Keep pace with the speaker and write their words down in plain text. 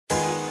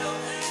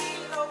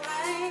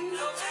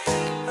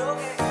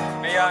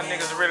y'all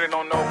niggas really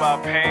don't know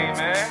about pain,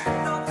 man.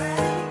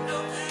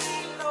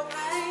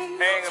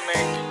 Pain can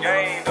make you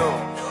gain, though.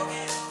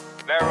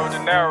 Larro,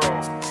 Dinero.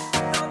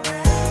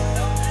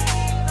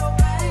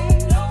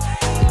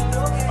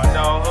 My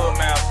dog Hood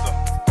Master.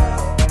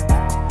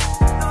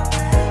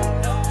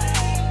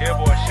 Yeah,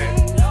 boy shit.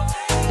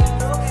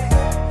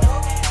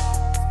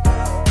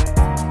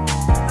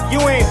 You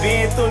ain't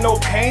been through no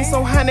pain,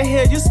 so how the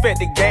hell you spent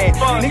the game?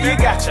 Nigga, you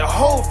got your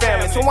whole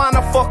family, so why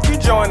the fuck you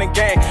join the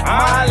gang?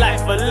 My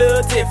life a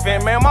little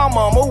different, man. My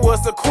mama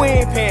was a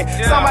queen pin.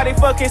 Somebody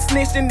fucking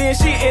snitched and then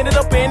she ended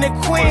up in the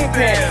queen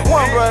pin.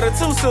 One brother,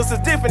 two sisters,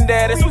 different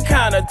daddies, we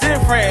kinda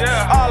different.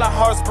 All our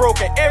hearts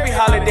broken every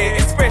holiday,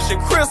 especially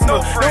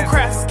Christmas. Them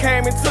crashes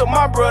came and took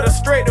my brother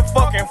straight to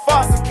fucking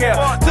foster care.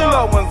 Two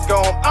loved ones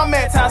gone, I'm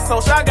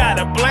anti-social, I got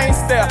a blank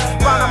stare.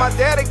 Found out my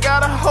daddy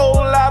got a whole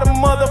lot of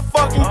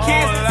motherfucking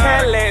kids.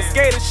 Cadillac,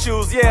 skater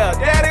shoes, yeah,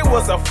 daddy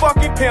was a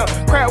fucking pimp.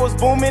 Crack was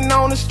booming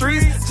on the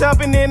streets,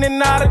 jumping in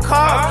and out of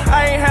cars.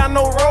 I ain't had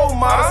no role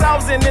models, I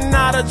was in and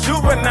out of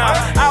juvenile.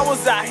 I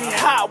was out here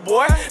hot,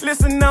 boy,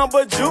 listen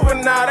number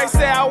juvenile. They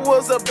say I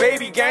was a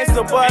baby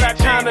gangster, but I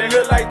kinda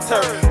look like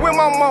Turk. When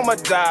my mama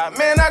died,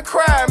 man, I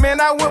cried,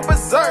 man, I went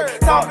berserk.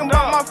 Talking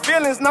about my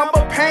feelings,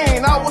 number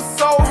pain, I was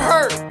so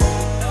hurt.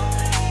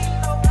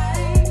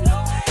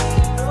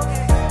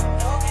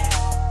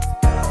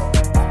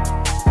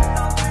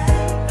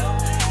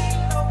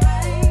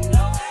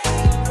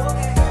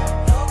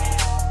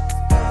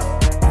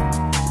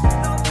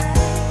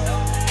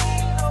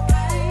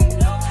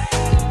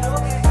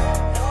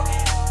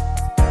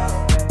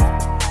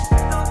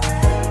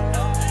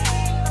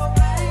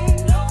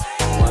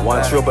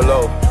 One triple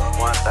O,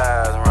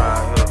 1,000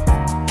 round here.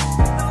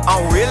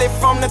 I'm really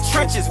from the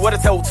trenches, where the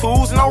toe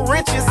tools, no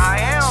wrenches. I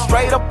am.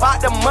 Straight up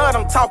out the mud,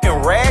 I'm talking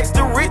rags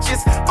to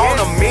riches. On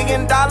 $1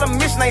 million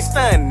mission, ain't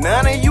stunning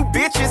none of you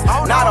bitches.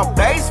 Not a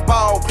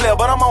baseball player,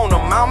 but I'm on the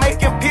mound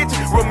making pitches.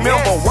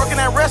 Remember working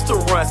at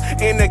restaurants,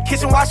 in the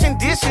kitchen washing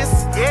dishes.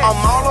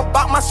 I'm all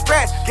about my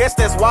scratch, guess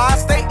that's why I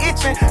stay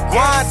itching.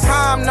 Grind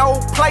time, no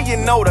play, you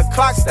know the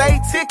clock stay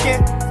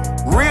ticking.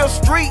 Real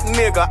street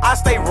nigga, I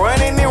stay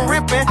running and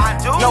ripping. I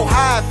do. Know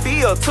how I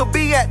feel to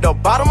be at the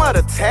bottom of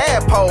the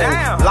tadpole.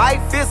 Damn.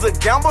 Life is a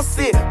gamble,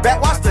 sit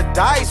back, watch the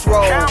dice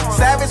roll. Camera.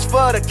 Savage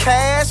for the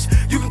cash,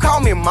 you can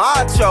call me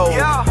macho.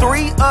 Yeah.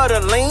 3 of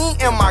the lean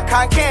in my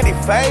cotton candy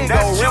Fago.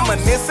 That's juice.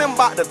 Reminiscing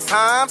about the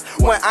times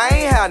when I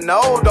ain't had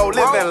no dough.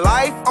 Living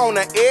life on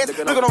the edge,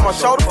 looking on my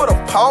shoulder for the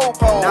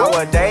po-po.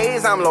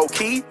 Nowadays I'm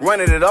low-key,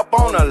 running it up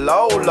on the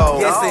low-low.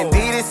 Yes,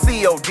 indeed, it's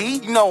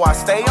COD, you know I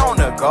stay on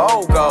the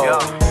go-go.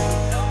 Yeah.